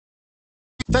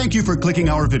Thank you for clicking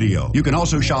our video. You can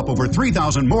also shop over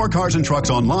 3,000 more cars and trucks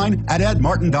online at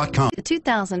edmartin.com. The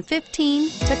 2015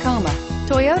 Tacoma.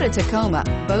 Toyota Tacoma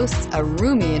boasts a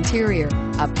roomy interior,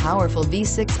 a powerful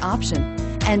V6 option,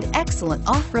 and excellent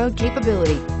off-road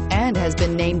capability, and has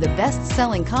been named the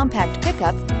best-selling compact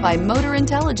pickup by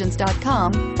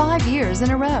MotorIntelligence.com 5 years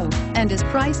in a row, and is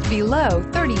priced below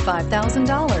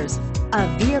 $35,000. A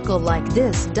vehicle like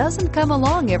this doesn't come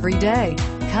along every day.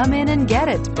 Come in and get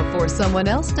it before someone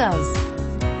else does.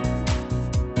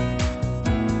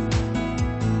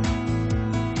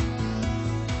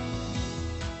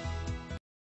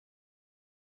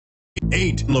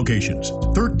 8 locations,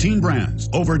 13 brands,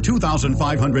 over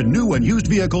 2,500 new and used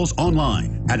vehicles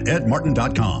online at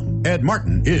edmartin.com. Ed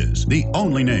Martin is the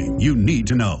only name you need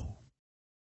to know.